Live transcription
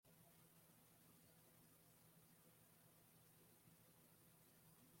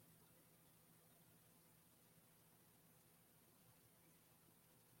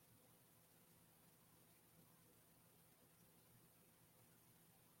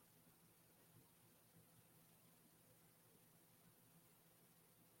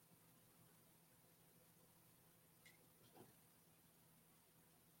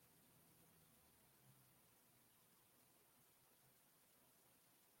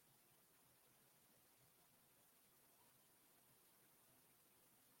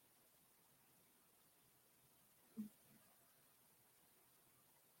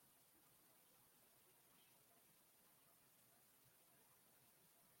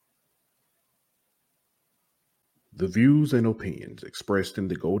The views and opinions expressed in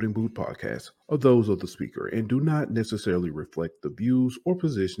the Golden Boot podcast are those of the speaker and do not necessarily reflect the views or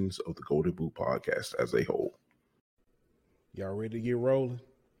positions of the Golden Boot podcast as a whole. Y'all ready to get rolling?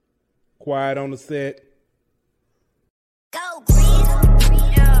 Quiet on the set. Go, Green. Yeah,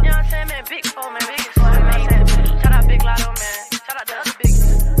 you know what I'm saying, man? Big four, man. Big four, man. Shout out Big Lotto, man. Shout out the other big,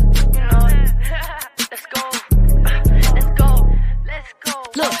 you know. Let's go. Let's go. Let's go.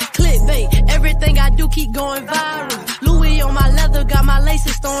 Look, clickbait. Everything I do keep going viral. Louis on my leather, got my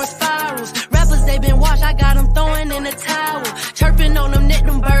laces throwing spirals. Rappers, they been washed, I got them throwing in the towel. Chirping on them net,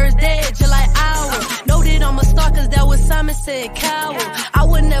 them birds dead, just like owls. Know that I'm a star, cause that was Simon said coward. I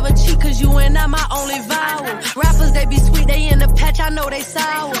would never cheat, cause you and I my only vowel. Rappers, they be sweet, they in the patch, I know they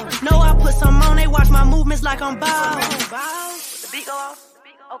sour. Know I put some on, they watch my movements like I'm bow. The beat go off?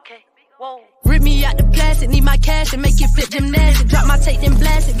 Okay. Whoa. Rip me out the plastic, need my cash and make it flip gymnastic. Drop my tape, then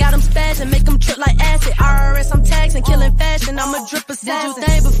blast it, got them spassin', make them trip like acid. IRS, I'm taxing, killing fashion, I'm a drip assassin. Did you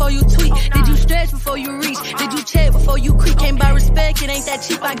think before you tweet? Did you stretch before you reach? Did you check before you creep? Can't buy respect, it ain't that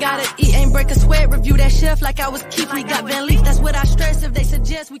cheap, I gotta eat. Ain't break a sweat, review that chef like I was Keith. We got Van Leaf, that's what I stress, if they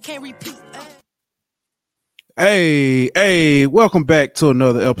suggest we can't repeat. Hey, welcome back to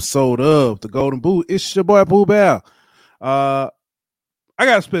another episode of the Golden Boot. It's your boy Boo Bow. I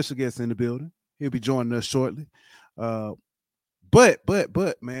got a special guest in the building. He'll be joining us shortly. But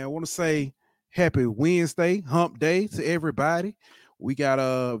man, I want to say happy Wednesday, hump day to everybody. We got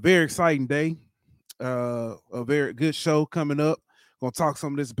a very exciting day, a very good show coming up. Gonna talk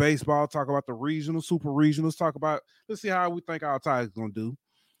some of this baseball, talk about the regional, super regionals, let's see how we think our Tigers gonna do.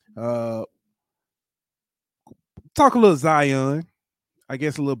 Talk a little Zion, I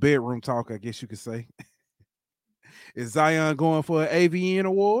guess a little bedroom talk, I guess you could say. Is Zion going for an AVN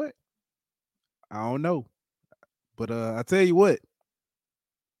award? I don't know. But I tell you what.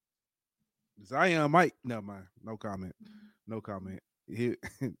 Zion might. Never mind. No comment.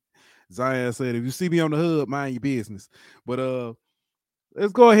 Zion said, if you see me on the hub, mind your business. But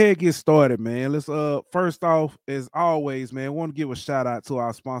let's go ahead and get started, man. Let's first off, as always, man, I want to give a shout out to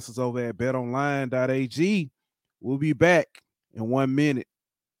our sponsors over at betonline.ag. We'll be back in 1 minute.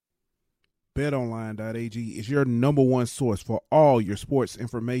 BetOnline.ag is your number one source for all your sports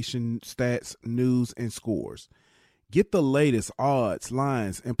information, stats, news, and scores. Get the latest odds,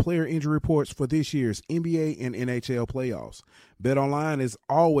 lines, and player injury reports for this year's NBA and NHL playoffs. BetOnline is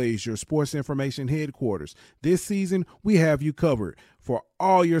always your sports information headquarters. This season, we have you covered for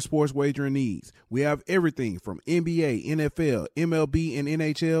all your sports wagering needs. We have everything from NBA, NFL, MLB, and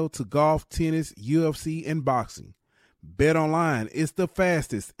NHL to golf, tennis, UFC, and boxing. BetOnline is the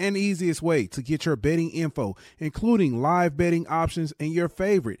fastest and easiest way to get your betting info, including live betting options and your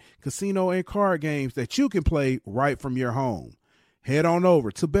favorite casino and card games that you can play right from your home. Head on over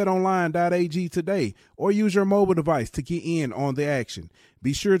to betonline.ag today or use your mobile device to get in on the action.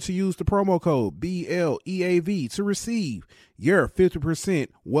 Be sure to use the promo code BLEAV to receive your 50%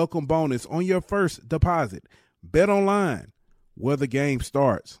 welcome bonus on your first deposit. BetOnline, where the game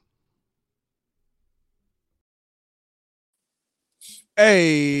starts.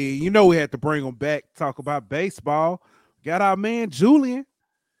 Hey, you know we had to bring him back to talk about baseball. Got our man Julian,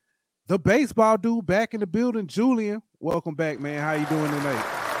 the baseball dude, back in the building. Julian, welcome back, man. How you doing tonight?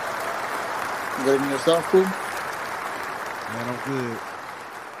 Good, and yourself, cool? Man, I'm good.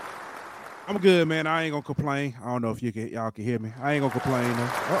 I'm good, man. I ain't gonna complain. I don't know if y'all can hear me. I ain't gonna complain though.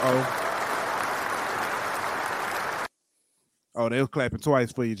 Oh, they was clapping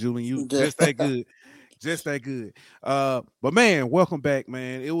twice for you, Julian. You just that good. Just that good. But man, welcome back,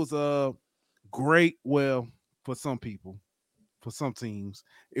 man. It was a great, well, for some people, for some teams,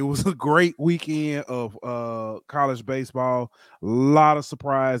 it was a great weekend of college baseball. A lot of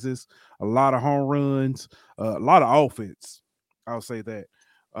surprises, a lot of home runs, a lot of offense. I'll say that.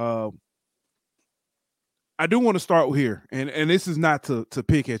 I do want to start here, and this is not to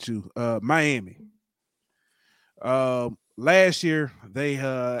pick at you. Miami. Last year, they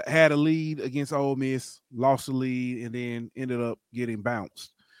had a lead against Ole Miss, lost the lead, and then ended up getting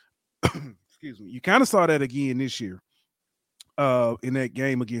bounced. Excuse me. You kind of saw that again this year in that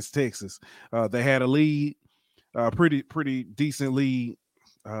game against Texas. They had a lead, pretty decent lead,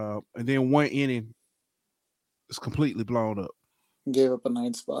 and then one inning is completely blown up. Gave up a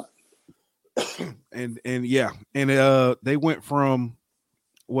 9 spot. and they went from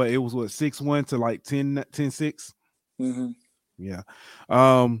it was 6-1 to like 10-6. Mm-hmm. Yeah.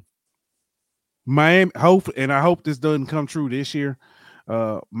 Miami, I hope this doesn't come true this year.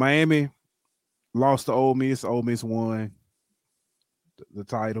 Miami lost to Ole Miss. Ole Miss won the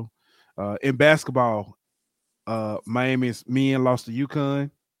title. In basketball, Miami's men lost to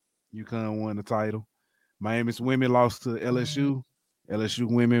UConn. UConn won the title. Miami's women lost to LSU. LSU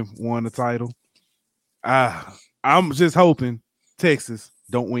women won the title. I'm just hoping Texas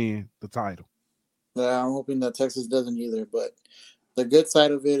don't win the title. Yeah, I'm hoping that Texas doesn't either. But the good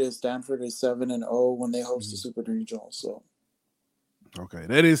side of it is Stanford is 7-0 when they host the Super Regional. So Okay,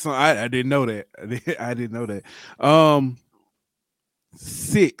 that is some. I didn't know that. I didn't know that.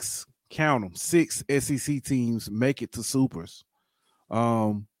 Six, count them. 6 SEC teams make it to Supers.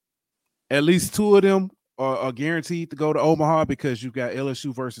 At least 2 of them are guaranteed to go to Omaha because you've got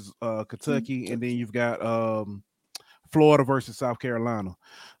LSU versus Kentucky, and then you've got Florida versus South Carolina.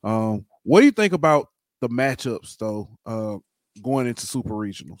 What do you think about the matchups though? Going into Super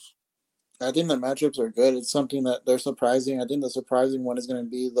Regionals. I think the matchups are good. It's something that they're surprising. I think the surprising one is going to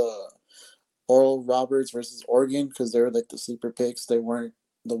be the Oral Roberts versus Oregon because they're like the sleeper picks. They weren't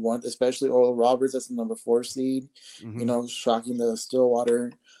the one, especially Oral Roberts. That's the number 4 seed. Mm-hmm. Shocking the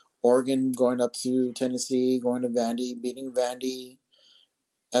Stillwater. Oregon going up to Tennessee, going to Vandy, beating Vandy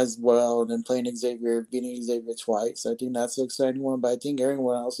as well, and then playing Xavier, beating Xavier twice. I think that's the exciting one. But I think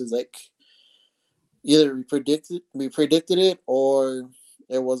everyone else is like either we predicted it or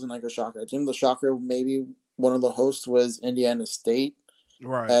it wasn't like a shocker. I think the shocker maybe one of the hosts was Indiana State.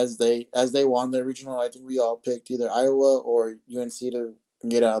 Right. As they won the regional, I think we all picked either Iowa or UNC to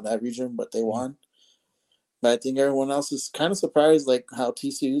get out of that region, but they won. But I think everyone else is kind of surprised, like how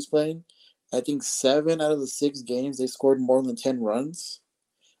TCU's playing. I think 7 out of the 6 games they scored more than 10 runs.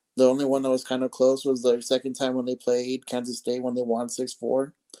 The only one that was kind of close was the second time when they played Kansas State when they won 6-4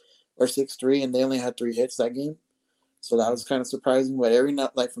 or 6-3, and they only had 3 hits that game. So that was kind of surprising. But every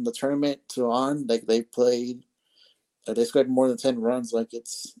night, like from the tournament to on, like they played. They scored more than 10 runs. Like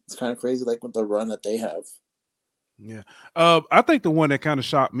it's kind of crazy, like with the run that they have. Yeah. I think the one that kind of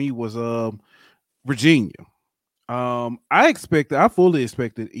shocked me was Virginia. I fully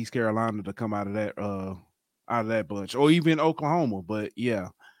expected East Carolina to come out of that bunch, or even Oklahoma. But yeah,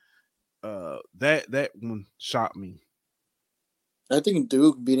 that one shocked me. I think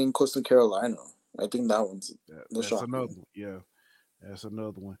Duke beating Coastal Carolina. I think that one's that's another one. Yeah, that's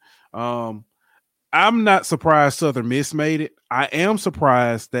another one. I'm not surprised Southern Miss made it. I am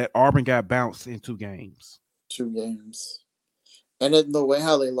surprised that Auburn got bounced in 2 games. 2 games. And then the way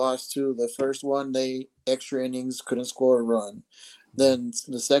how they lost too, the first one they extra innings couldn't score a run. Then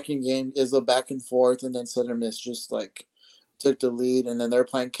the second game is a back and forth, and then Southern Miss just like took the lead, and then they're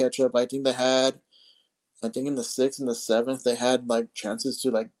playing catch up. I think in the 6th and the 7th they had like chances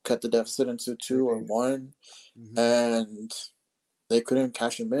to like cut the deficit into 2 or 1, and they couldn't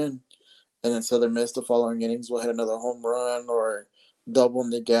cash them in. And then Southern Miss the following innings will hit another home run or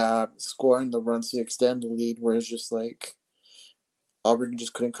doubling the gap, scoring the runs to extend the lead, where it's just like Auburn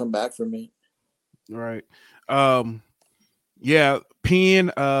just couldn't come back from it. Right. Yeah,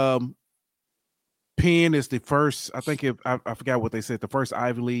 Penn is the first, I think I forgot what they said, the first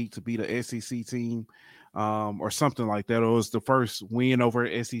Ivy League to beat a SEC team, or something like that. It was the first win over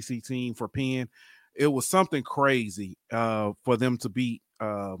an SEC team for Penn. It was something crazy for them to beat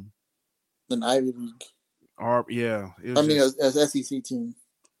An Ivy League. As SEC team.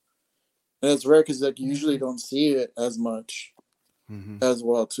 And it's rare because like you usually don't see it as much as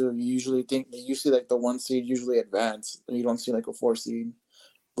well too. You usually see like the 1 seed usually advance, and you don't see like a 4 seed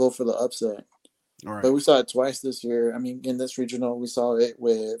go for the upset. Right. But we saw it twice this year. I mean, in this regional, we saw it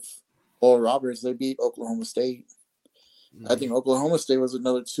with Oral Roberts. They beat Oklahoma State. I think Oklahoma State was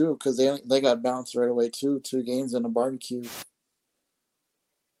another 2 because they got bounced right away too. 2 games in a barbecue.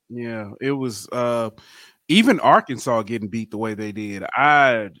 Yeah, it was even Arkansas getting beat the way they did.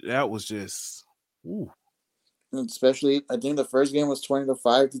 That was just Especially, I think the first game was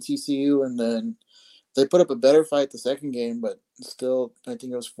 20-5 to TCU, and then they put up a better fight the second game, but still, I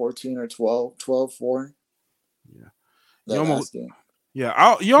think it was 14 or 12-4. Yeah, last game.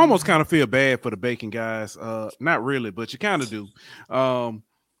 Yeah, you almost kind of feel bad for the Bacon guys. Not really, but you kind of do.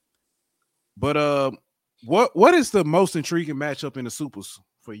 What is the most intriguing matchup in the Supers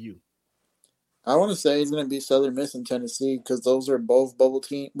for you? I want to say it's going to be Southern Miss and Tennessee because those are both bubble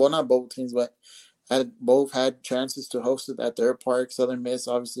teams. Well, not bubble teams, but both had chances to host it at their park. Southern Miss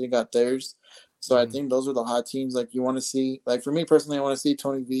obviously got theirs. So I think those are the hot teams. Like you want to see, like for me personally, I want to see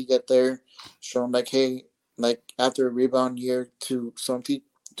Tony V get there, show them like, hey, like after a rebound year to some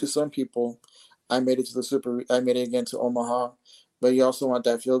people, I made it to the Super. I made it again to Omaha. But you also want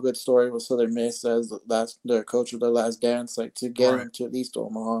that feel good story with Southern Miss as their coach of their last dance, like to get them to at least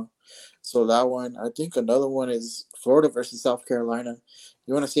Omaha. So that one, I think another one is Florida versus South Carolina.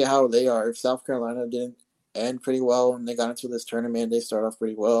 You want to see how they are. If South Carolina didn't end pretty well and they got into this tournament, they start off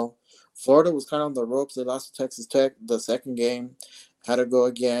pretty well. Florida was kind of on the ropes. They lost to Texas Tech the second game. Had to go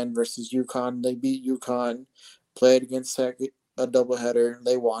again versus UConn. They beat UConn, played against Tech a doubleheader.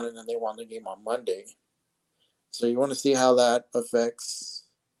 They won, and then they won the game on Monday. So you want to see how that affects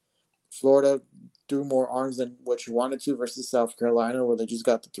Florida. Do more arms than what you wanted to versus South Carolina, where they just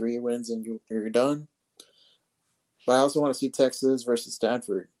got the 3 wins and you're done. But I also want to see Texas versus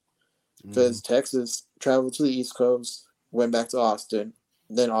Stanford, because Texas traveled to the East Coast, went back to Austin,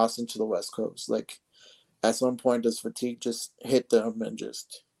 then Austin to the West Coast. Like, at some point, does fatigue just hit them and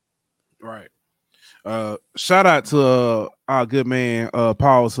just right? Shout out to our good man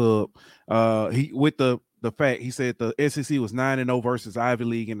Paul's Hub. He with the fact he said the SEC was 9-0 versus Ivy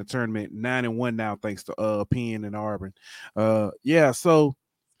League in the tournament, 9-1 now thanks to Penn and Auburn. Yeah, so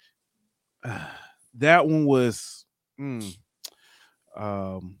that one was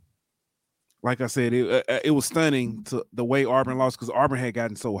like I said, it was stunning to the way Auburn lost, because Auburn had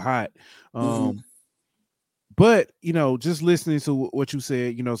gotten so hot. But just listening to what you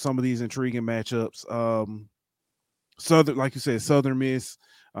said, some of these intriguing matchups. Southern, like you said, Southern Miss.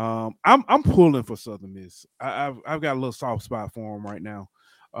 I'm pulling for Southern Miss. I've got a little soft spot for them right now.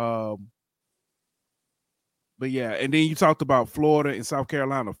 But yeah, and then you talked about Florida and South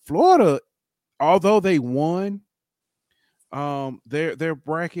Carolina. Florida, although they won, their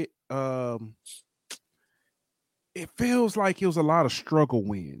bracket, it feels like it was a lot of struggle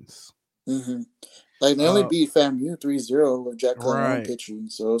wins. Like, they only beat FAMU 3-0 with Jack Clement Right. pitching,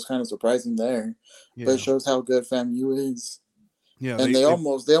 so it was kind of surprising there. Yeah. But it shows how good FAMU is. Yeah, and they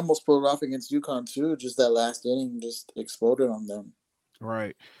almost pulled it off against UConn too. Just that last inning just exploded on them.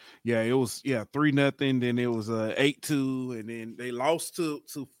 Right. Yeah, it was 3-0. Then it was 8-2, and then they lost to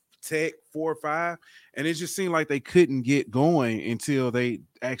Tech 4-5, and it just seemed like they couldn't get going until they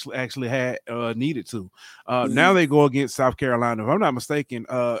actually had needed to. Now they go against South Carolina. If I'm not mistaken,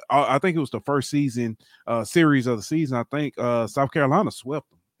 I think it was the first season series of the season. I think South Carolina swept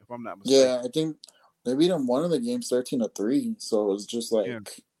them, if I'm not mistaken. Yeah, I think they beat them one of the games 13-3. So it was just like,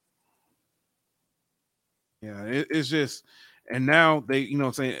 yeah, it's just, and now they, what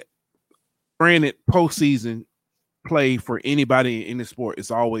I'm saying, granted, postseason play for anybody in the sport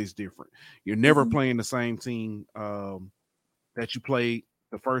is always different. You're never playing the same team that you played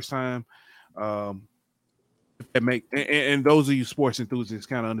the first time. And those of you sports enthusiasts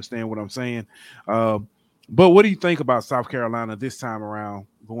kind of understand what I'm saying. But what do you think about South Carolina this time around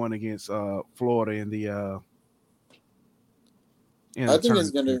going against Florida in the I think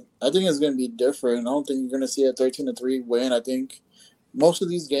it's gonna be different. I don't think you're gonna see a 13-3 win. I think most of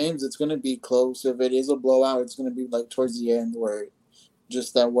these games, it's going to be close. If it is a blowout, it's going to be like towards the end where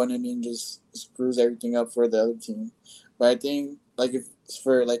just that one inning just screws everything up for the other team. But I think, like, if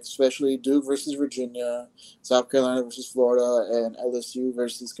for like especially Duke versus Virginia, South Carolina versus Florida, and LSU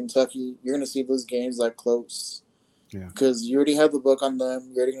versus Kentucky, you're going to see those games like close. Yeah. Because you already have the book on them.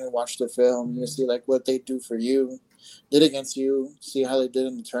 You're already going to watch the film. You're going to see like what they do for you, did against you, see how they did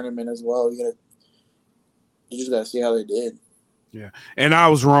in the tournament as well. You just got to see how they did. Yeah, and I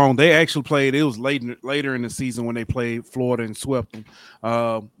was wrong. They actually played. It was later in the season when they played Florida and swept them.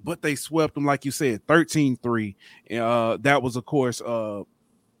 But they swept them, like you said, 13-3. That was, of course, a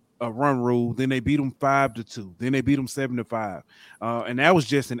run rule. Then they beat them 5-2. Then they beat them 7-5. And that was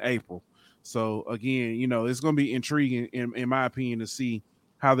just in April. So again, it's going to be intriguing, in my opinion, to see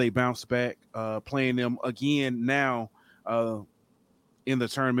how they bounce back, playing them again now. In the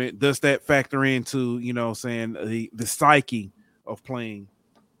tournament, does that factor into the psyche of playing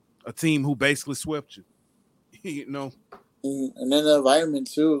a team who basically swept you? And then the environment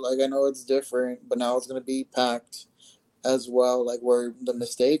too. Like, I know it's different, but now it's going to be packed as well. Like, where the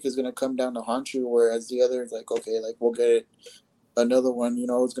mistake is going to come down to haunt you, whereas the others, like, okay, like, we'll get it. Another one,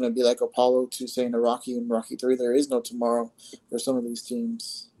 it's going to be like Apollo 2 saying to Rocky and Rocky 3, there is no tomorrow for some of these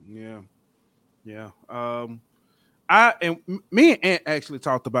teams. Yeah. Me and Ant actually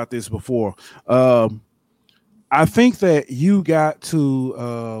talked about this before. I think that you got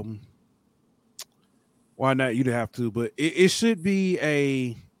to why not you to have to, but it should be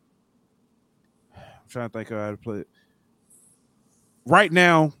I'm trying to think of how to play it. Right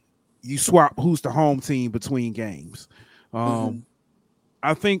now, you swap who's the home team between games. I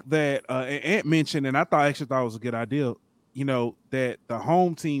think that Ant mentioned, and I actually thought it was a good idea, that the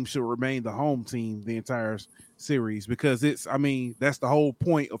home team should remain the home team the entire series, because that's the whole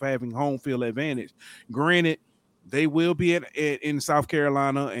point of having home field advantage. Granted, they will be in South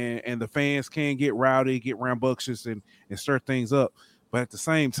Carolina, and the fans can get rowdy, get rambunctious, and stir things up. But at the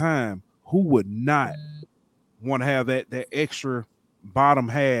same time, who would not want to have that extra bottom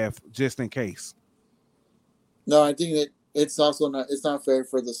half just in case? No, I think that it's not fair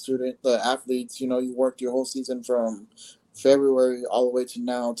for the athletes. You worked your whole season from February all the way to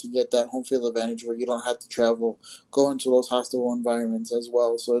now to get that home field advantage where you don't have to travel, go into those hostile environments as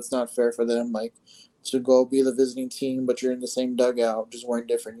well. So it's not fair for them, like, to go be the visiting team, but you're in the same dugout, just wearing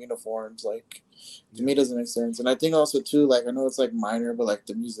different uniforms. Like, to me, it doesn't make sense. And I think also too, like, I know it's like minor, but like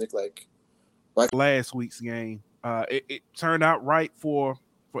the music, like last week's game, it turned out right for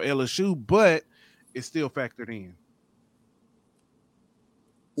LSU, but it's still factored in.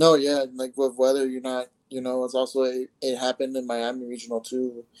 No, yeah, like with weather, you're not. It's also it happened in Miami Regional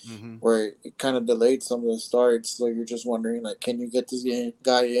too, where it kind of delayed some of the starts. So you're just wondering, like, can you get this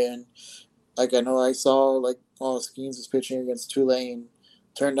guy in? Like, I know I saw like Skeens was pitching against Tulane.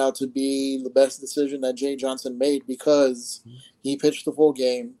 Turned out to be the best decision that Jay Johnson made because he pitched the full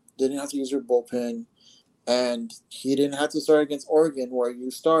game, didn't have to use your bullpen, and he didn't have to start against Oregon where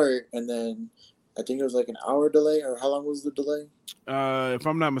you start and then. I think it was like an hour delay, or how long was the delay? If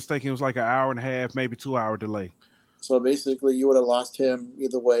I'm not mistaken, it was like an hour and a half, maybe 2 hour delay. So basically, you would have lost him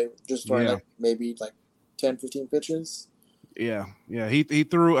either way, just throwing like maybe like 10, 15 pitches. Yeah. He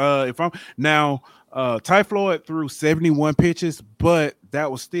threw. Ty Floyd threw 71 pitches, but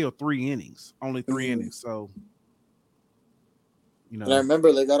that was still 3 innings, only 3 innings. So, And I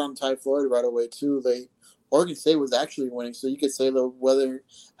remember they got on Ty Floyd right away too. Oregon State was actually winning, so you could say the weather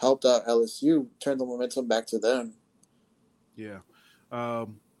helped out LSU, turned the momentum back to them. Yeah.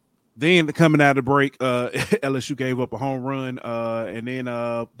 Then coming out of the break, LSU gave up a home run, and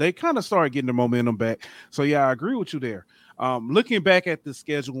then they kind of started getting the momentum back. So, yeah, I agree with you there. Looking back at the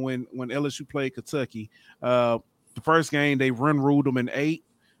schedule when LSU played Kentucky, the first game they ruled them in 8.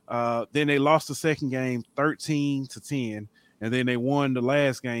 Then they lost the second game 13-10, and then they won the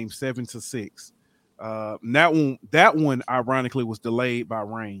last game 7-6. That one ironically was delayed by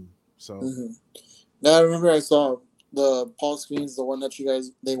rain. So now I remember I saw the Paul Skeens, the one that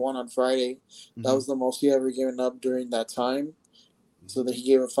they won on Friday. That was the most he ever given up during that time. So that he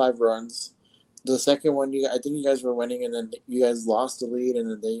gave it 5 runs. The second one, I think you guys were winning, and then you guys lost the lead, and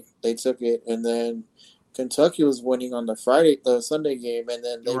then they took it, and then Kentucky was winning on the Sunday game, and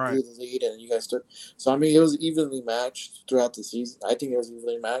then they blew the lead, and you guys took. So I mean, it was evenly matched throughout the season. I think it was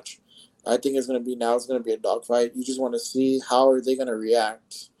evenly matched. I think it's going to be a dogfight. You just want to see how are they going to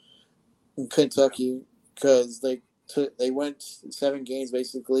react in Kentucky because they went 7 games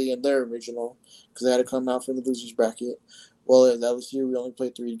basically in their original because they had to come out from the losers bracket. Well, at LSU, we only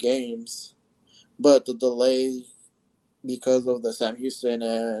played 3 games, but the delay because of the Sam Houston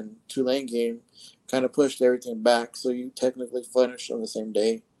and Tulane game kind of pushed everything back. So you technically finished on the same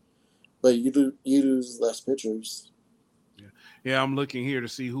day, but you lose less pitchers. Yeah, I'm looking here to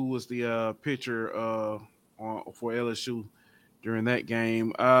see who was the pitcher for LSU during that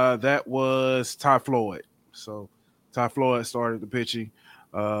game. That was Ty Floyd. So Ty Floyd started the pitching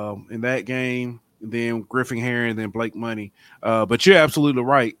in that game. And then Griffin Herring, then Blake Money. But you're absolutely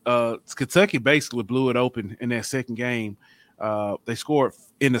right. Kentucky basically blew it open in that second game. They scored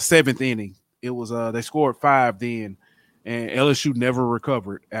in the 7th inning. It was they scored 5 then, and LSU never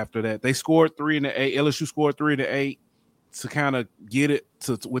recovered after that. They scored 3 in the 8. LSU scored 3 in the 8. To kind of get it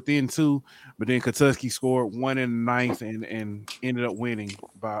to within 2, but then Kentucky scored 1 in the 9th and ended up winning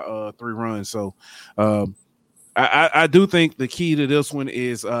by 3 runs. So I do think the key to this one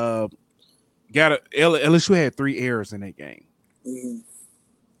is LSU had 3 errors in that game. You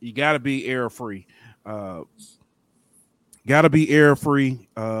got to be error free. I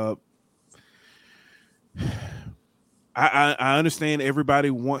understand everybody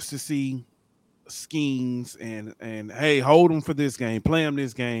wants to see schemes and hey, hold them for this game, play them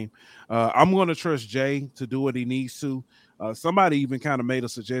this game. I'm going to trust Jay to do what he needs to. Somebody even kind of made a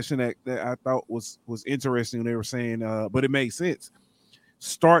suggestion that I thought was interesting. They were saying, but it makes sense.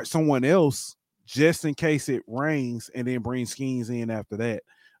 Start someone else just in case it rains, and then bring schemes in after that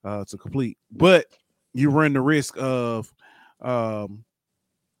to complete. But you run the risk of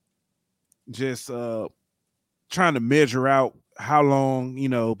just trying to measure out how long,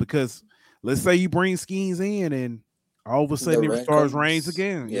 because let's say you bring schemes in and all of a sudden it starts rains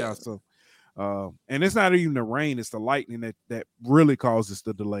again. Yeah. So, and it's not even the rain, it's the lightning that really causes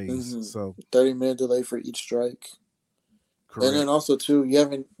the delays. So 30-minute delay for each strike. Correct. And then also too, we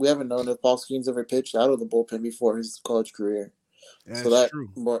haven't known if Paul Skeens ever pitched out of the bullpen before his college career. That's so that true.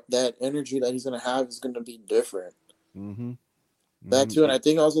 That energy that he's going to have is going to be different. That too, and I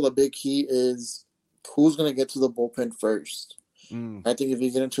think also the big key is who's going to get to the bullpen first. I think if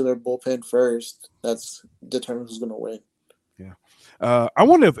you get into their bullpen first, that's determines who's going to win. Yeah, I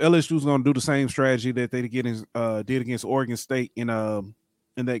wonder if LSU is going to do the same strategy that they did against Oregon State in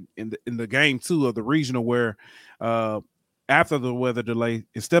the game 2 of the regional, where after the weather delay,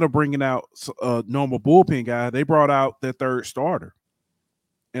 instead of bringing out a normal bullpen guy, they brought out their third starter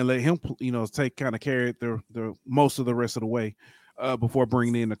and let him, carry the most of the rest of the way before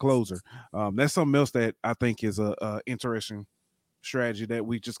bringing in the closer. That's something else that I think is a interesting strategy that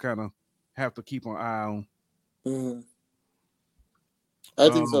we just kind of have to keep an eye on. Mm-hmm. I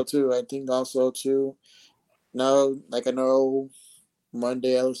think so too. I think also too. Now, like I know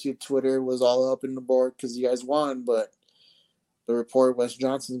Monday LSU Twitter was all up in the board because you guys won, but the report Wes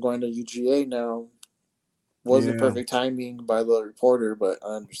Johnson's going to UGA now wasn't perfect timing by the reporter, but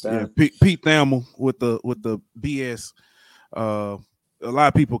I understand. Yeah, Pete Thamel with the BS. A lot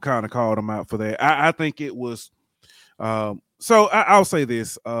of people kind of called him out for that. I think it was. So I'll say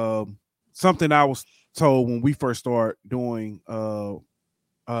this. Something I was told when we first started doing doing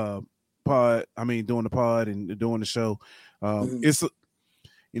the pod and doing the show. It's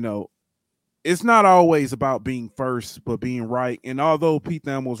it's not always about being first, but being right. And although Pete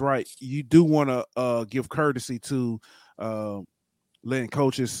Thamel was right, you do want to give courtesy to letting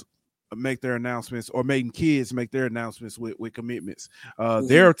coaches make their announcements or making kids make their announcements with commitments.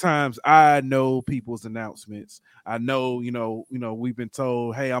 There are times I know people's announcements. I know, we've been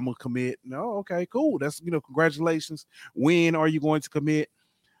told, hey, I'm going to commit. No, okay, cool. That's, congratulations. When are you going to commit?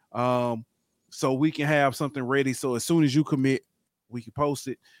 So we can have something ready. So as soon as you commit, we can post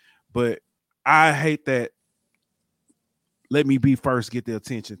it. But I hate that let me be first, get the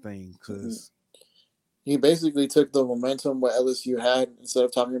attention thing, because he basically took the momentum what LSU had instead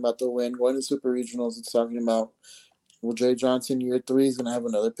of talking about the win, going to super regionals. It's talking about, well, Jay Johnson, year 3 is going to have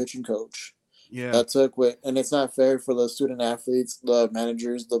another pitching coach. Yeah, that took with, and it's not fair for the student athletes, the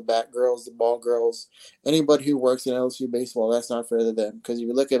managers, the bat girls, the ball girls, anybody who works in LSU baseball. That's not fair to them, because if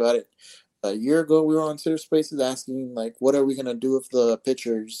you look about it, a year ago we were on Twitter Spaces asking like, what are we going to do with the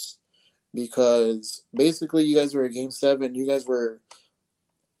pitchers? Because basically, you guys were at Game 7. You guys were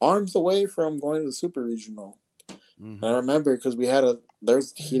arms away from going to the super regional. Mm-hmm. I remember because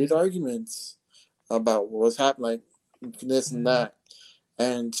there's heated arguments about what's happening, like this and that,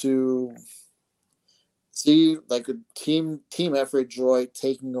 and to see like a team effort joy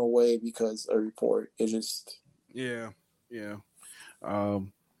taking away because a report is just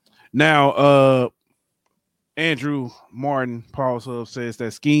Now Andrew Martin Paul Hub says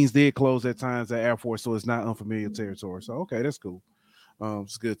that Skeens did close at times at Air Force, so it's not unfamiliar territory. So okay, that's cool.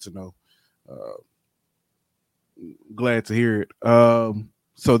 It's good to know. Glad to hear it.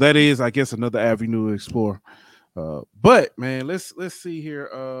 So that is, I guess, another avenue to explore. But man, let's see here.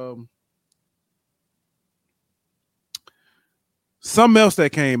 Something else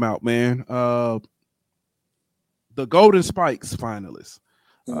that came out, man. The Golden Spikes finalists.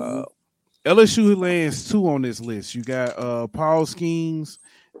 LSU lands 2 on this list. You got Paul Skeens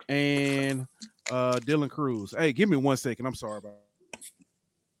and Dylan Cruz. Hey, give me 1 second. I'm sorry about that.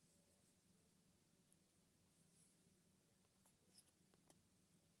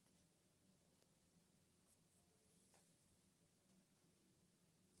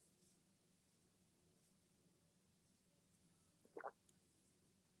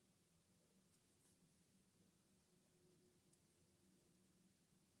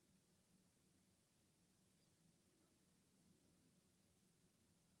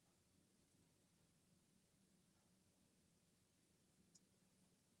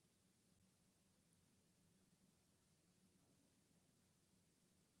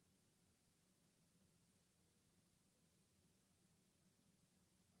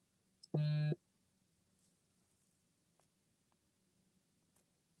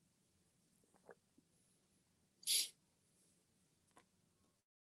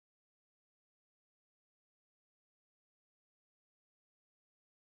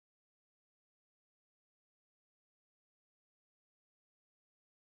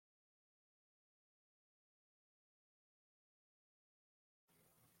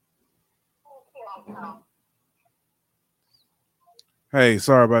 Hey,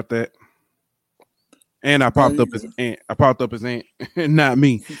 sorry about that. And I popped up his aunt. I popped up his aunt, not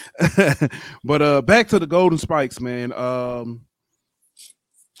me. But back to the Golden Spikes, man.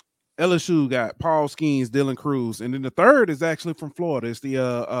 LSU got Paul Skeens, Dylan Cruz, and then the third is actually from Florida. It's the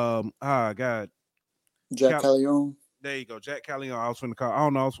Jack Callion. There you go, Jack Callion. I was going to call. I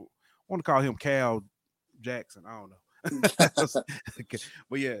don't know. I want to call him Cal Jackson. I don't know.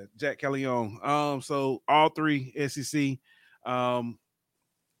 But yeah, Jack Callion. So all 3 SEC.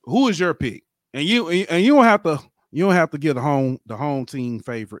 Who is your pick? And you don't have to get the home team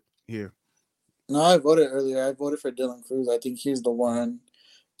favorite here. No, I voted earlier. I voted for Dylan Cruz. I think he's the one.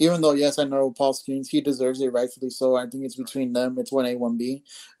 Even though, yes, I know Paul Skeens, he deserves it, rightfully so. I think it's between them. It's 1A, 1B.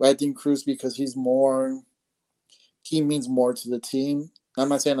 But I think Cruz, because he's he means more to the team. I'm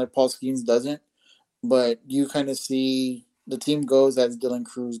not saying like Paul Skeens doesn't, but you kind of see the team goes as Dylan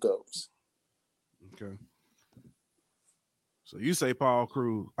Cruz goes. Okay. So you say Paul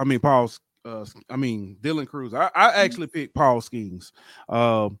Cruz. I mean Paul's. Dylan Cruz. I actually picked Paul Skeens,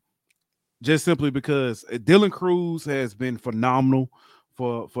 just simply because Dylan Cruz has been phenomenal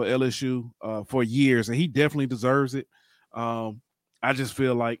for LSU for years, and he definitely deserves it. I just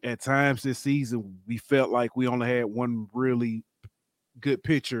feel like at times this season we felt like we only had one really good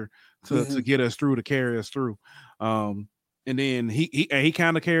pitcher to get us through, to carry us through. And then he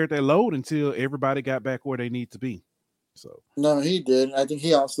kind of carried that load until everybody got back where they need to be. So no, he did. I think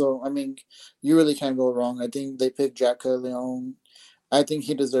he also. I mean, you really can't go wrong. I think they picked Jack Leone. I think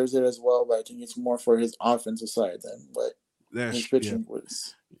he deserves it as well, but I think it's more for his offensive side than what his pitching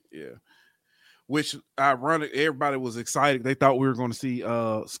was. Yeah. Which ironic, everybody was excited. They thought we were going to see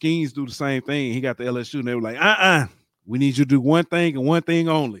Skeens do the same thing. He got the LSU, and they were like, we need you to do one thing and one thing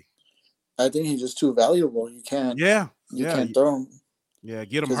only. I think he's just too valuable. You can't. You can't throw him. Yeah,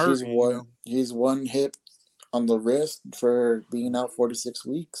 get him hurt. He's one hit on the wrist for being out 46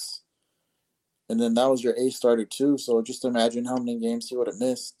 weeks. And then that was your A starter too. So just imagine how many games he would have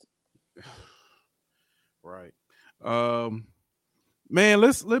missed. Right. Man,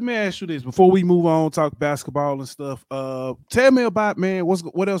 let me ask you this before we move on, talk basketball and stuff. Tell me about, man,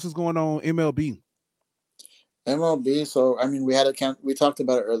 what else is going on MLB? MLB. So I mean, we talked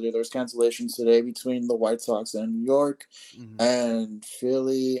about it earlier. There's cancellations today between the White Sox and New York, and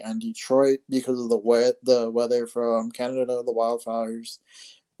Philly and Detroit because of the weather from Canada, the wildfires.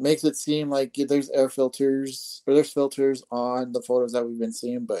 Makes it seem like there's filters on the photos that we've been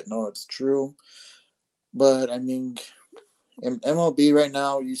seeing, but no, it's true. But I mean, in MLB right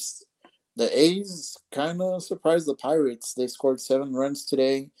now, the A's kind of surprised the Pirates. They scored 7 runs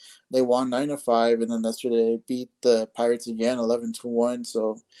today. They won 9-5, and then yesterday they beat the Pirates again 11-1.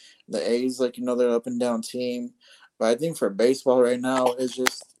 So the A's, they're an up and down team. But I think for baseball right now,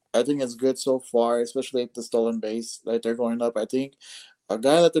 I think it's good so far, especially at the stolen base that they're going up. I think a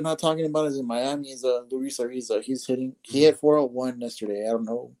guy that they're not talking about is in Miami. Is Luis Ariza. He hit 401 yesterday. I don't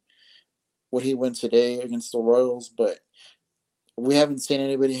know what he went today against the Royals, but we haven't seen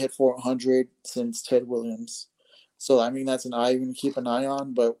anybody hit 400 since Ted Williams. So, I mean, that's an eye you're going to keep an eye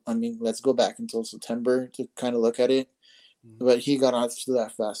on. But, I mean, let's go back until September to kind of look at it. But he got off to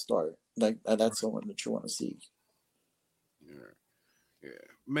that fast start. That's someone that you want to see. Yeah.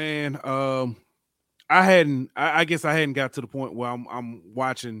 Man, I guess I hadn't got to the point where I'm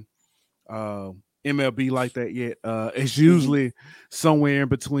watching MLB like that yet. It's usually somewhere in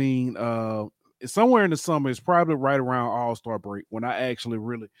between. Somewhere in the summer. It's probably right around All-Star break when I actually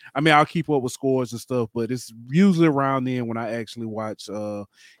really. I mean, I'll keep up with scores and stuff, but it's usually around then when I actually watch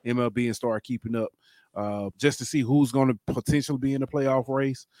MLB and start keeping up, just to see who's going to potentially be in the playoff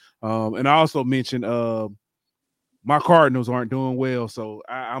race. And I also mentioned my Cardinals aren't doing well, so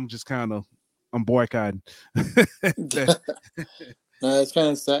I'm just kind of. I'm boycotting. No, it's kind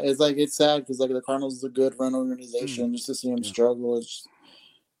of sad. It's sad because the Cardinals is a good run organization. Just to see them struggle,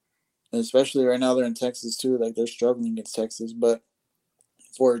 especially right now they're in Texas too. They're struggling against Texas. But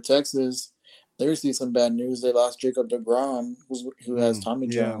for Texas, they see some bad news. They lost Jacob deGrom, who has Tommy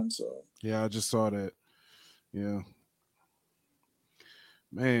John. So yeah, I just saw that. Yeah.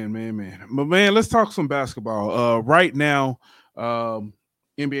 Man. But man, let's talk some basketball. Right now,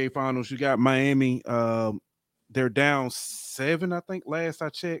 NBA Finals, you got Miami. They're down 7, I think, last I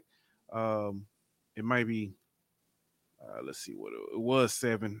checked. It might be, let's see what it was,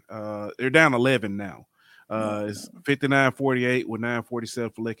 7. They're down 11 now. It's 59-48 with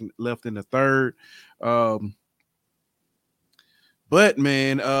 9:47 left in the third. But,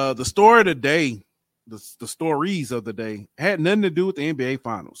 man, the story of the day, the stories of the day had nothing to do with the NBA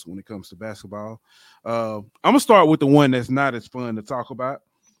Finals when it comes to basketball. I'm going to start with the one that's not as fun to talk about.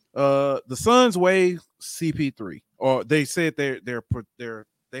 The Suns waived CP3, or they said they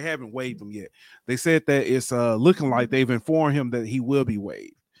haven't waived him yet. They said that it's looking like they've informed him that he will be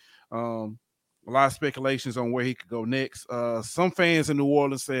waived. A lot of speculations on where he could go next. Some fans in New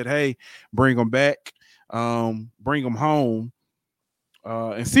Orleans said, "Hey, bring him back, bring him home."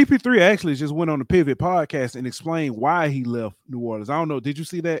 And CP3 actually just went on the Pivot podcast and explained why he left New Orleans. I don't know. Did you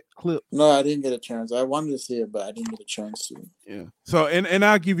see that clip? No, I didn't get a chance. I wanted to see it, but I didn't get a chance to. Yeah. So, and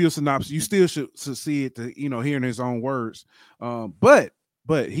I'll give you a synopsis. You still should see it to, hear in his own words. But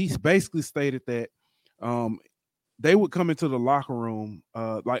he's basically stated that they would come into the locker room,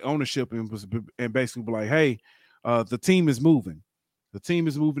 like ownership, and basically be like, "Hey, the team is moving. The team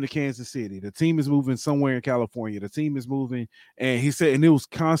is moving to Kansas City. The team is moving somewhere in California. The team is moving, and he said, and it was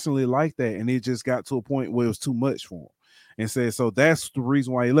constantly like that, and it just got to a point where it was too much for him. And said, so that's the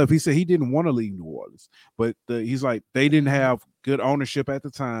reason why he left. He said he didn't want to leave New Orleans, but he's like they didn't have good ownership at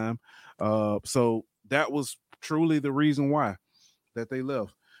the time, so that was truly the reason why that they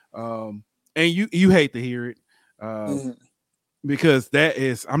left. And you hate to hear it, because that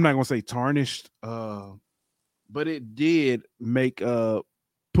is, I'm not gonna say tarnished, but it did make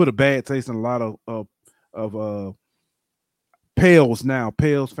put a bad taste in a lot of Pels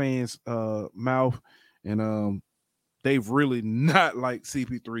fans mouth, and they've really not liked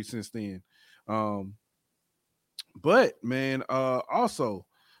CP3 since then. But man, also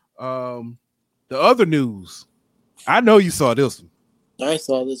the other news, I know you saw this one. I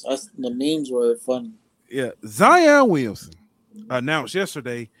saw this. The memes were fun. Yeah, Zion Williamson announced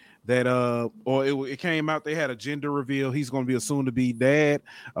yesterday that it came out, they had a gender reveal. He's going to be a soon to be dad.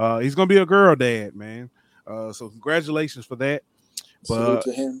 He's going to be a girl dad, man. So congratulations for that. Salute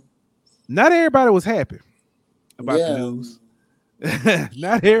to him. Not everybody was happy about the news.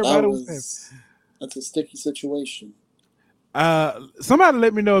 Not everybody was happy. That's a sticky situation. Somebody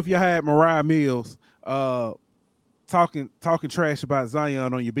let me know if you had Mariah Mills talking trash about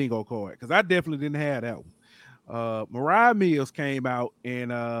Zion on your bingo card, because I definitely didn't have that one. Mariah Mills came out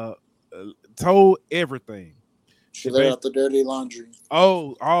and told everything. She let out the dirty laundry.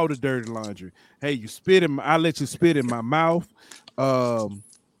 Oh, all the dirty laundry. Hey, you spit in I let you spit in my mouth. I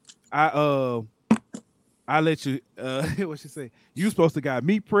let you what she say? You supposed to got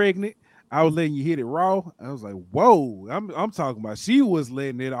me pregnant. I was letting you hit it raw. I was like, whoa, I'm talking about she was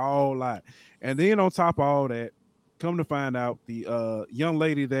letting it all out. And then on top of all that, come to find out, the young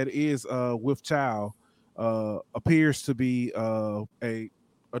lady that is with child appears to be a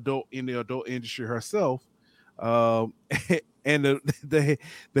adult in the adult industry herself. And the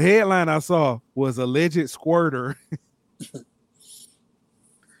headline I saw was alleged squirter.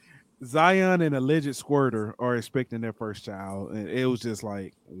 Zion and alleged squirter are expecting their first child, and it was just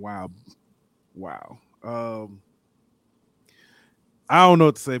like, wow. I don't know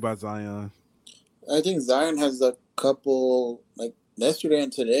what to say about Zion. I think Zion has a couple, like yesterday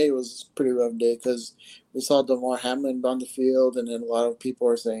and today was a pretty rough day, because we saw DeMar Hamlin on the field, and then a lot of people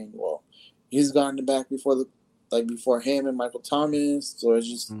are saying, well, he's gotten back before him and Michael Thomas, so it's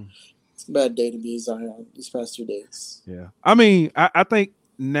just it's a bad day to be Zion these past 2 days. Yeah, I mean, I think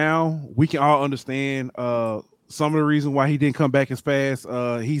now we can all understand some of the reason why he didn't come back as fast.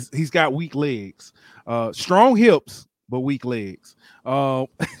 He's got weak legs, strong hips, but weak legs.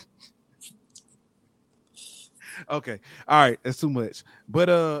 Okay, all right, that's too much.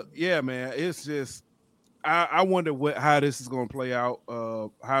 But yeah, man, it's just I wonder how this is going to play out.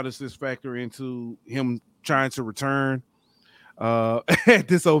 How does this factor into him trying to return?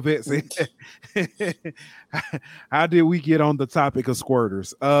 This old vet said, how did we get on the topic of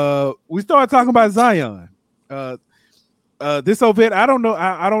squirters? We started talking about Zion. This old vet, I don't know.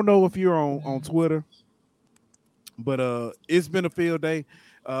 I don't know if you're on Twitter, but it's been a field day.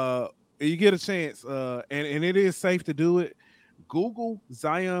 You get a chance, and it is safe to do it. Google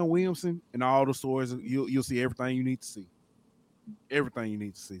Zion Williamson and all the stories. You'll see everything you need to see. Everything you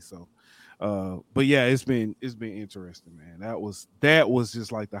need to see. So. But yeah, it's been interesting, man. That was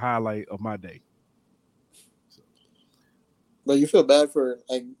just like the highlight of my day. So. But you feel bad for,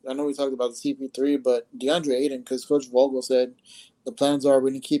 like, I know we talked about the CP3, but DeAndre Ayton, because Coach Vogel said the plans are we're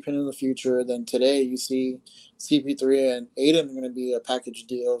going to keep him in the future. Then today you see CP3 and Ayton are going to be a package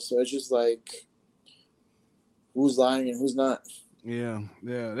deal. So it's just like, who's lying and who's not? Yeah.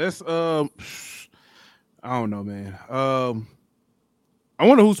 That's I don't know, man. I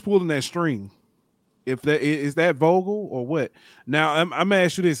wonder who's pulling that string. If that is that Vogel or what? Now I'm gonna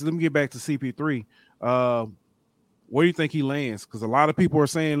ask you this. Let me get back to CP3. Where do you think he lands? Because a lot of people are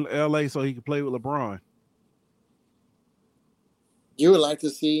saying LA so he can play with LeBron. You would like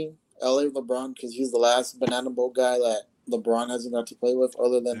to see LA with LeBron because he's the last Banana Boat guy that LeBron hasn't got to play with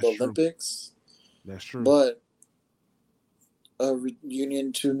other than the Olympics. That's true. But a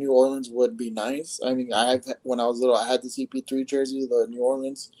reunion to New Orleans would be nice. I mean, when I was little, I had the CP3 jersey, the New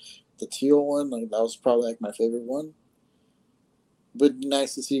Orleans, the teal one. Like, that was probably like my favorite one. Would be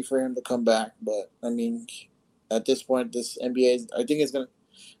nice to see for him to come back, but I mean, at this point, this NBA, I think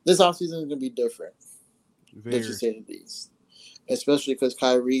this offseason is gonna be different. Let's just say the least, especially because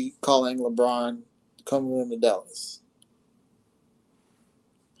Kyrie calling LeBron coming into Dallas.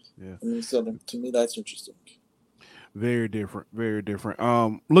 Yeah, I mean, so to me, that's interesting. Very different.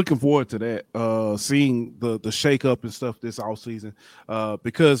 Looking forward to that. Seeing the shakeup and stuff this offseason.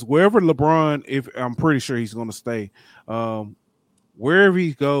 Because wherever LeBron, if I'm pretty sure he's going to stay. wherever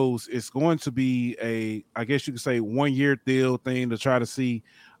he goes, it's going to be I guess you could say 1 year deal thing to try to see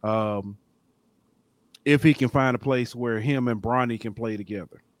if he can find a place where him and Bronny can play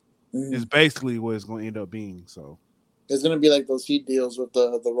together. It's basically what it's going to end up being. So it's going to be like those Heat deals with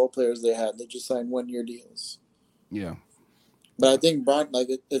the role players they had. They just signed 1 year deals. Yeah. But I think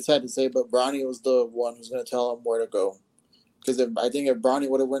it's sad to say, but Bronny was the one who's going to tell him where to go. Because I think if Bronny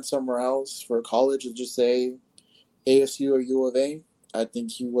would have went somewhere else for college and just say ASU or U of A, I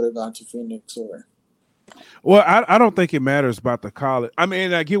think he would have gone to Phoenix or. Well, I don't think it matters about the college. I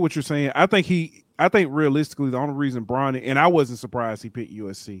mean, I get what you're saying. I think realistically the only reason Bronny, and I wasn't surprised he picked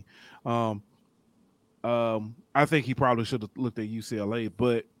USC. I think he probably should have looked at UCLA,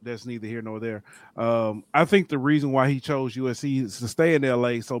 but that's neither here nor there. I think the reason why he chose USC is to stay in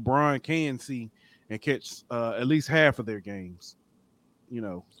LA so Brian can see and catch at least half of their games,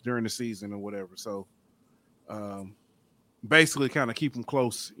 during the season or whatever. So basically kind of keep them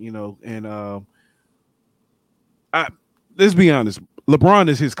close, and let's be honest, LeBron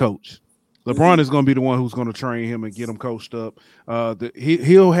is his coach. LeBron is going to be the one who's going to train him and get him coached up.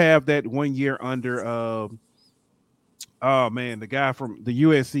 He'll have that 1 year under the guy from the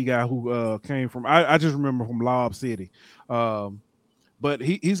USC guy who came from I just remember from Lob City. But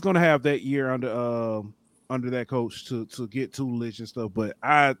he's going to have that year under that coach to get tutelage and stuff. But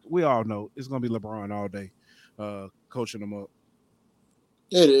we all know it's going to be LeBron all day coaching him up.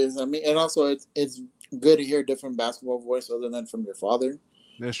 It is. I mean, and also it's good to hear a different basketball voice other than from your father.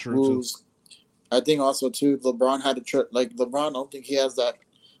 That's true too. I think also too, LeBron had to LeBron. I don't think he has that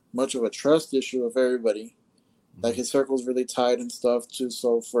much of a trust issue with everybody. Like his circle's really tight and stuff too.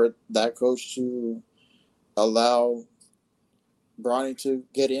 So for that coach to allow Bronny to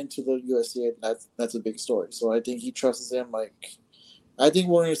get into the USC, that's a big story. So I think he trusts him. Like I think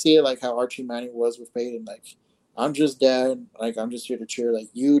we're gonna see it like how Archie Manning was with Peyton. Like I'm just dad. Like I'm just here to cheer. Like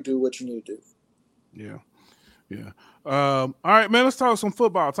you do what you need to do. Yeah. Yeah. All right, man, let's talk some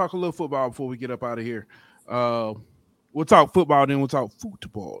football. Talk a little football before we get up out of here. We'll talk football, then we'll talk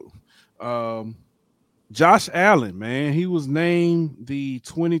football. Josh Allen, man, he was named the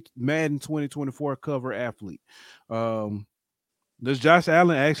Madden 2024 cover athlete. Does Josh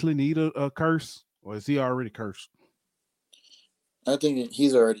Allen actually need a curse, or is he already cursed? I think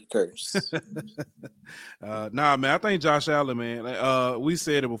he's already cursed. Nah, man, I think Josh Allen, man, we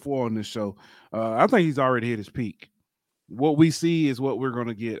said it before on this show. I think he's already hit his peak. What we see is what we're going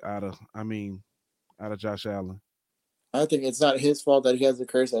to get out of Josh Allen. I think it's not his fault that he has a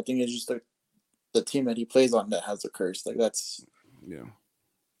curse. I think it's just the team that he plays on that has a curse. Like that's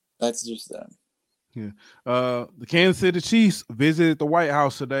just them. Yeah. The Kansas City Chiefs visited the White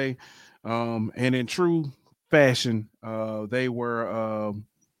House today, and in true fashion, they were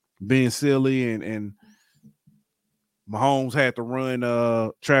being silly, and Mahomes had to run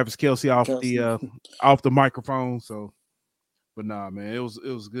Travis Kelce off the microphone. So, but nah, man, it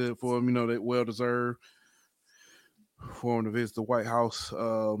was good for him. They well deserved for him to visit the White House.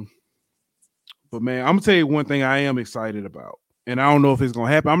 But man, I'm gonna tell you one thing I am excited about, and I don't know if it's gonna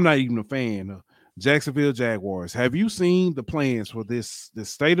happen. I'm not even a fan of Jacksonville Jaguars. Have you seen the plans for this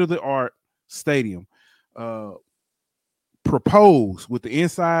state-of-the-art stadium? Proposed with the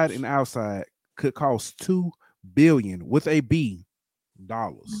inside and outside could cost $2 billion with a B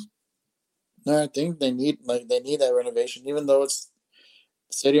dollars. No, I think they need that renovation, even though it's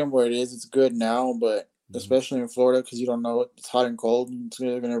the stadium where it is. It's good now, but especially in Florida because you don't know it's hot and cold and it's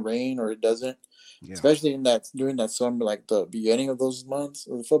either going to rain or it doesn't. Yeah. Especially during that summer, like the beginning of those months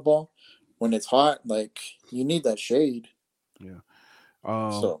of the football, when it's hot, like you need that shade. Yeah.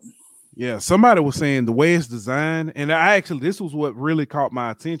 Yeah, somebody was saying the way it's designed, and this was what really caught my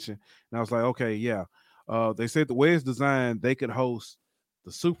attention. And I was like, okay, yeah. They said the way it's designed, they could host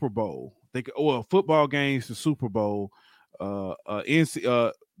the Super Bowl. They could, football games, the Super Bowl,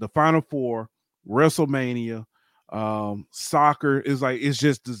 the Final Four, WrestleMania, soccer. It's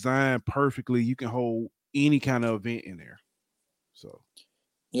just designed perfectly. You can hold any kind of event in there. So,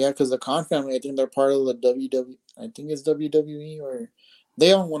 yeah, because the Khan family, I think they're part of the WWE. I think it's WWE or.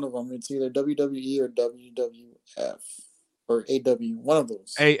 They own one of them. It's either WWE or WWF or AW. One of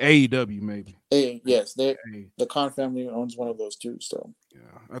those. AEW maybe. Yes, the Khan family owns one of those too. So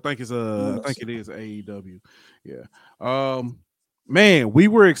yeah, I think it is AEW. Yeah. Man, we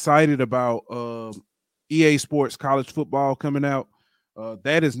were excited about EA Sports college football coming out.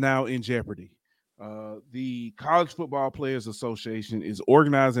 That is now in jeopardy. The College Football Players Association is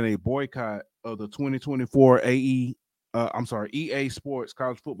organizing a boycott of the 2024 EA Sports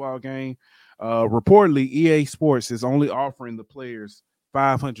college football game. Reportedly, EA Sports is only offering the players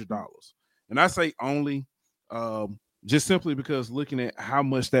 $500. And I say only just simply because looking at how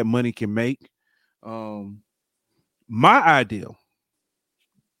much that money can make. Um, my ideal,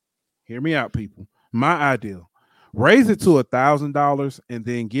 hear me out, people. My ideal, raise it to $1,000 and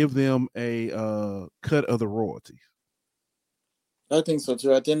then give them a cut of the royalties. I think so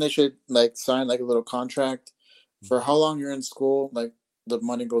too. I think they should like sign like a little contract for how long you're in school. Like the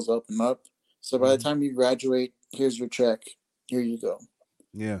money goes up and up. So by the Mhm. time you graduate, here's your check. Here you go.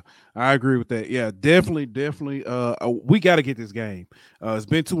 Yeah, I agree with that. Yeah, definitely, definitely. We got to get this game. It's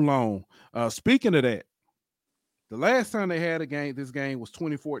been too long. Speaking of that, the last time they had a game, this game was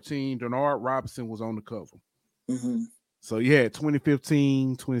 2014. Denard Robinson was on the cover. Hmm. So you had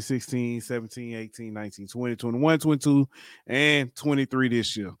 2015, 2016, 17, 18, 19, 20, 21, 22, and 23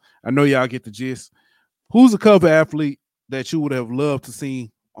 this year. I know y'all get the gist. Who's a cover athlete that you would have loved to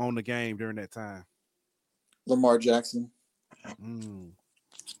see on the game during that time? Lamar Jackson. Mm,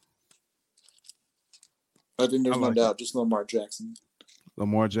 I think I there's no like it. doubt. Just Lamar Jackson.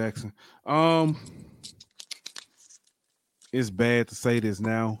 Lamar Jackson. Um, it's bad to say this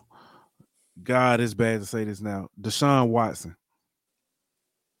now. God, it's bad to say this now. Deshaun Watson.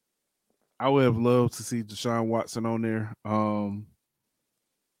 I would have loved to see Deshaun Watson on there.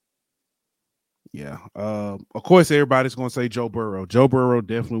 Yeah. Of course, everybody's going to say Joe Burrow. Joe Burrow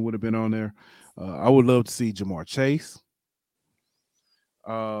definitely would have been on there. I would love to see Jamar Chase.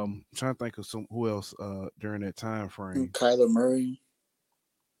 I'm trying to think of some who else during that time frame. Kyler Murray.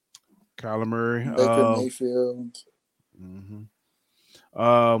 Kyler Murray. Baker Mayfield. Mhm.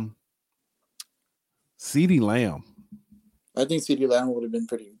 Um, CeeDee Lamb. I think CeeDee Lamb would have been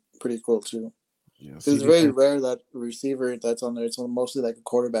pretty cool too. Yeah, It's CeeDee very Lamb. rare that receiver that's on there. It's mostly like a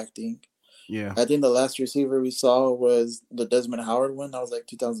quarterback thing. Yeah. I think the last receiver we saw was the Desmond Howard one. That was like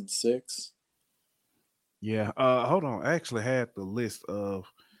 2006. Yeah. Hold on. I actually had the list of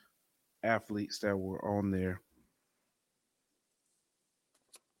athletes that were on there.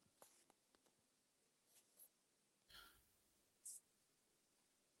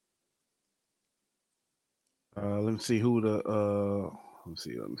 Let me see who the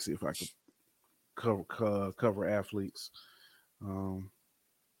let me see if I could cover athletes. Um,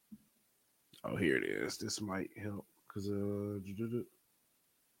 oh, here it is. This might help because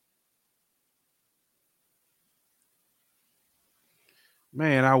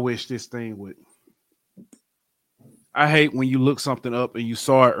man, I wish this thing would. I hate when you look something up and you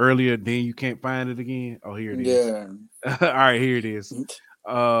saw it earlier, then you can't find it again. Oh, here it is. Yeah. All right, here it is.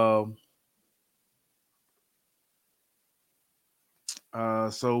 Um,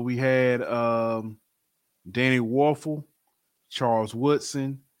 so we had Danny Warfel, Charles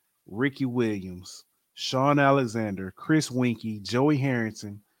Woodson, Ricky Williams, Sean Alexander, Chris Winkie, Joey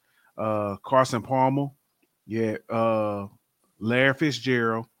Harrington, Carson Palmer, yeah, Larry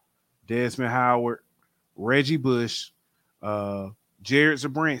Fitzgerald, Desmond Howard, Reggie Bush, uh, Jared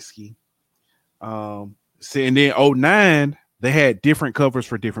Zabransky. And then '09, they had different covers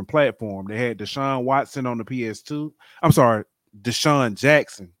for different platforms. They had Deshaun Watson on the PS2. I'm sorry, Deshaun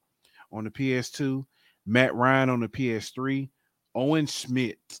Jackson on the PS2, Matt Ryan on the PS3, Owen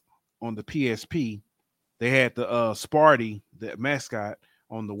Schmidt on the PSP. They had the Sparty, the mascot,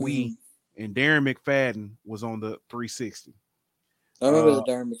 on the Wii, Mm-hmm. and Darren McFadden was on the 360. I remember Uh, the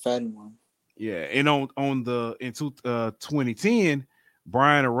Darren McFadden one. yeah, and on the in 2010,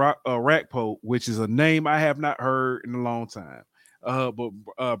 Brian Arakpo, which is a name I have not heard in a long time. But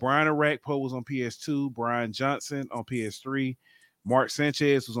Brian Arakpo was on PS2, Brian Johnson on PS3, Mark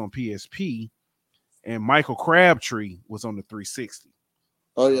Sanchez was on PSP, and Michael Crabtree was on the 360.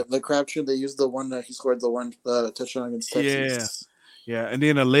 Oh Uh, yeah, the Crabtree. They used the one that he scored the one touchdown against yeah, Texas. yeah, and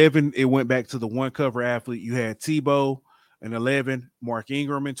then 11, it went back to the one cover athlete. You had Tebow and 11, Mark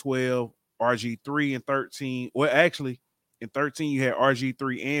Ingram and 12, RG3 and 13. Well, actually, in 13 you had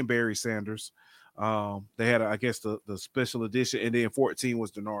RG3 and Barry Sanders. They had, I guess, the special edition, and then 14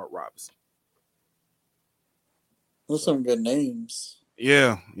 was Denard Robinson. Those So are some good names.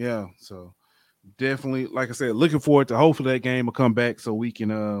 yeah, yeah. So definitely, like I said, looking forward to hopefully that game will come back so we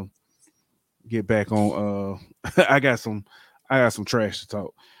can get back on. I got some trash to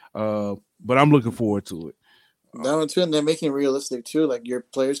talk. But I'm looking forward to it. That one too, and they're making it realistic too. Like your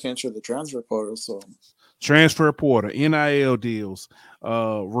players can enter the transfer portal, so Transfer portal, NIL deals,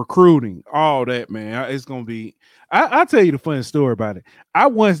 recruiting, all that, man. It's gonna be. I'll tell you the funny story about it. I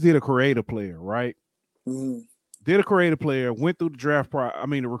once did a creative player, right? mm-hmm. Did a creative player, went through the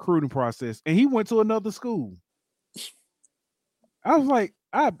the recruiting process, and he went to another school. I was like,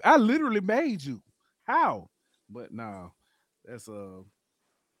 I literally made you. How? But no, that's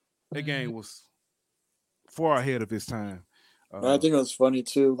that game was far ahead of its time. And I think it was funny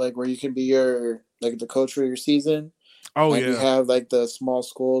too, like where you can be your like the coach for your season, Oh And you yeah, have like the small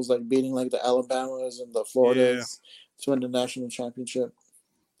schools like beating like the Alabamas and the yeah, Floridas to win the national championship.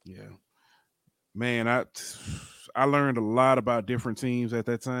 yeah. Man, I learned a lot about different teams at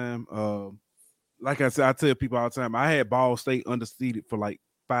that time. Like I said, I tell people all the time, I had Ball State undefeated for like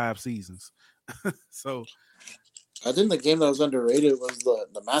 5 seasons. So I think the game that was underrated was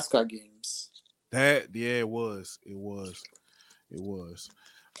the mascot games. it was, it was.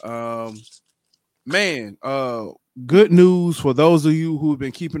 Um, man, good news for those of you who've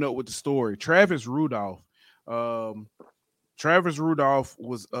been keeping up with the story. Um, Travis Rudolph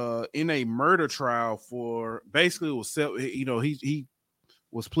was in a murder trial for basically it was he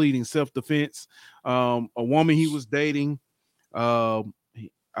was pleading self-defense. A woman he was dating, I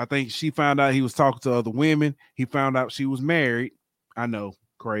think she found out he was talking to other women. He found out she was married. I know,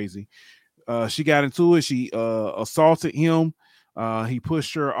 crazy. She got into it. She assaulted him. He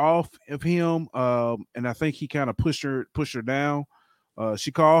pushed her off of him, and I think he kind of pushed her down.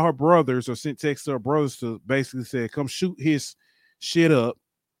 She called her brothers or sent text to her brothers to basically say, "Come shoot his shit up."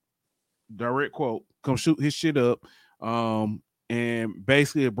 Direct quote: "Come shoot his shit up." And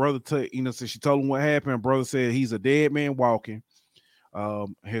basically, a brother, so she told him what happened. Her brother said he's a dead man walking.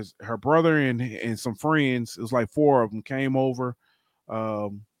 Her brother and some friends, it was like 4 of them, came over,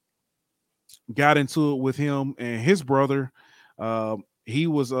 got into it with him and his brother. He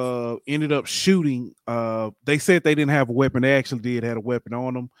was ended up shooting. They said they didn't have a weapon. They actually did had a weapon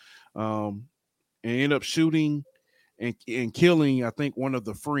on them, and ended up shooting and killing, I think, one of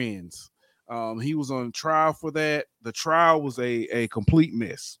the friends. He was on trial for that. The trial was a complete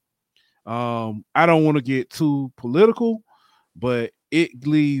mess. I don't want to get too political, but it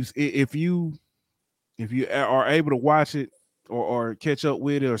leaves, if you are able to watch it or catch up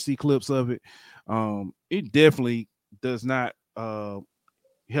with it or see clips of it, it definitely does not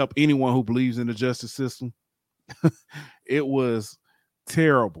help anyone who believes in the justice system. It was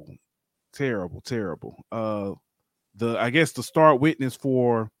terrible, terrible, terrible. I guess the star witness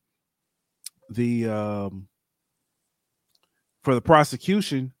the for the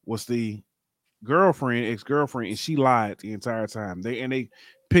prosecution was the ex-girlfriend, and she lied the entire time. They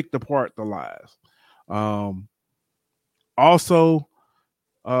picked apart the lies. Also,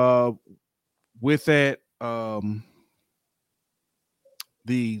 with that,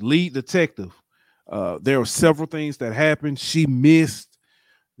 the lead detective, there were several things that happened. She missed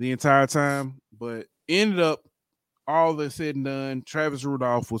the entire time, but ended up, all that said and done, Travis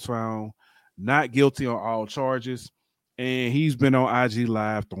Rudolph was found not guilty on all charges, and he's been on IG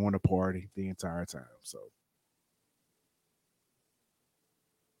Live throwing a party the entire time. So,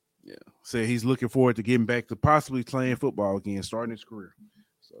 yeah, said he's looking forward to getting back to possibly playing football again, starting his career.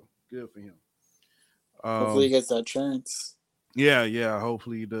 So, good for him. Hopefully, he gets that chance. Yeah,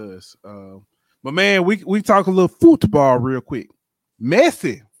 hopefully he does. But man, we talk a little football real quick.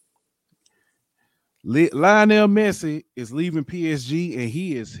 Messi. Lionel Messi is leaving PSG and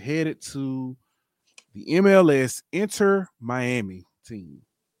he is headed to the MLS Inter Miami team.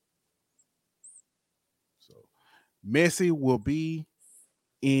 So Messi will be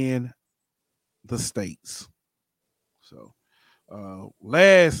in the States. So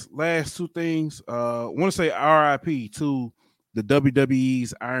last 2 things. I want to say RIP to the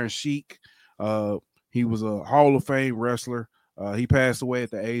WWE's Iron Sheik. He was a Hall of Fame wrestler. He passed away at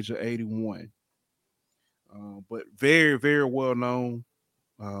the age of 81. But very, very well known.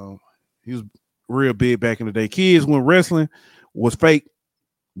 He was real big back in the day. Kids, when wrestling was fake,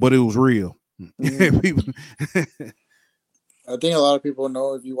 but it was real. Mm. I think a lot of people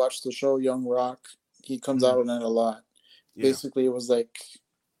know, if you watch the show Young Rock, he comes out on it a lot. Yeah. Basically, it was like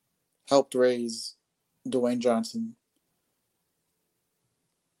helped raise Dwayne Johnson,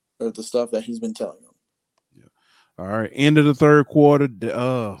 or the stuff that he's been telling him. All right, end of the third quarter.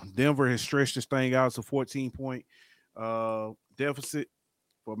 Denver has stretched this thing out to 14-point deficit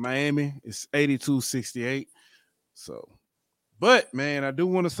for Miami. It's 82-68. So, but man, I do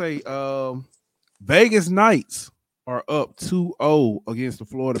want to say Vegas Knights are up 2-0 against the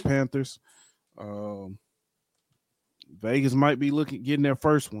Florida Panthers. Vegas might be getting their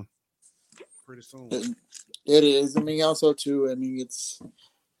first one pretty soon. It is. I mean, also too, it's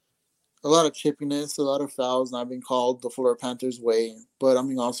a lot of chippiness, a lot of fouls not being called the Florida Panthers' way. But I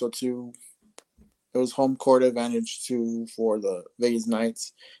mean, also too, it was home court advantage too for the Vegas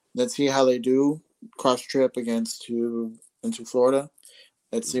Knights. Let's see how they do cross trip into Florida.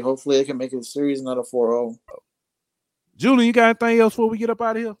 Let's see. Hopefully, they can make it a series, not a 4-0. Julian, you got anything else before we get up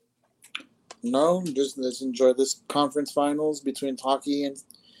out of here? No, just let's enjoy this conference finals between hockey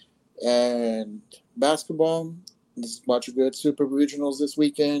and basketball. Let's watch a good Super Regionals this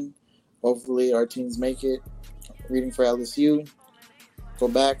weekend. Hopefully, our teams make it. rooting for LSU. Go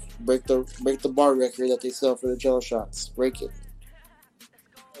back, break the bar record that they sell for the Jello shots. Break it.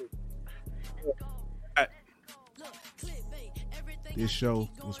 This show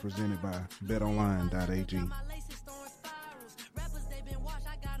was presented by betonline.ag.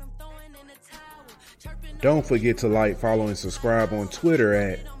 Don't forget to like, follow, and subscribe on Twitter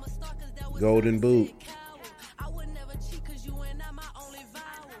at Golden Boot.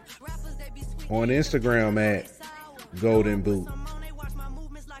 On Instagram at Golden Boot.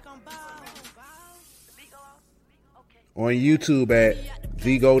 On YouTube at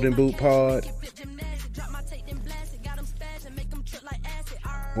The Golden Boot Pod.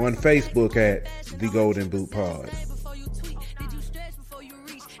 On Facebook at The Golden Boot Pod.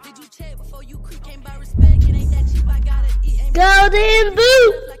 Golden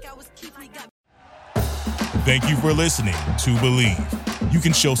Boot! Thank you for listening to Believe. You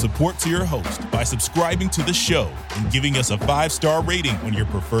can show support to your host by subscribing to the show and giving us a 5-star rating on your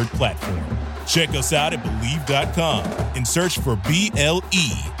preferred platform. Check us out at Believe.com and search for BLEAV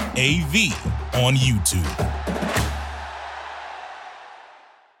on YouTube.